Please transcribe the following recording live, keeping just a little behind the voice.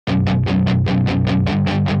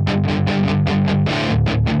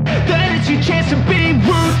your chance to be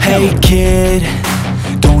ruthless. Hey kid,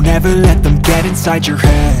 don't ever let them get inside your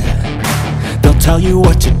head. They'll tell you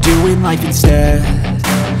what to do in life instead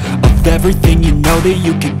of everything you know that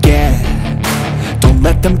you could get. Don't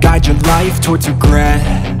let them guide your life towards regret.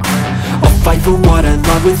 I'll fight for what I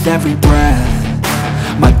love with every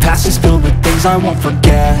breath. My past is filled with things I won't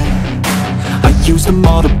forget. I use them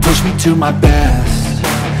all to push me to my best.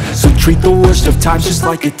 So treat the worst of times just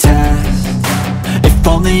like a test. If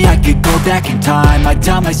only I could go back in time, I'd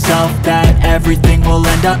tell myself that everything will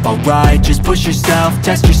end up alright. Just push yourself,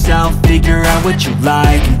 test yourself, figure out what you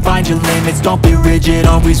like, and find your limits, don't be rigid,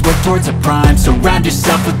 always work towards a prime. Surround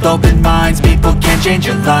yourself with open minds, people can change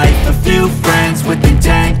your life. A few friends with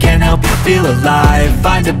intent can help you feel alive.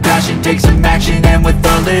 Find a passion, take some action, and with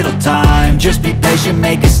a little time, just be patient,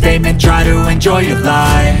 make a statement, try to enjoy your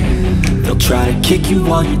life. They'll try to kick you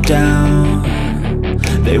while you're down.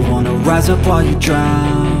 They wanna rise up while you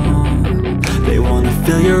drown. They wanna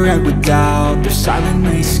fill your head with doubt. They're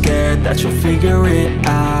silently scared that you'll figure it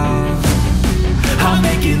out. I'll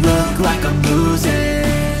make it look like I'm losing.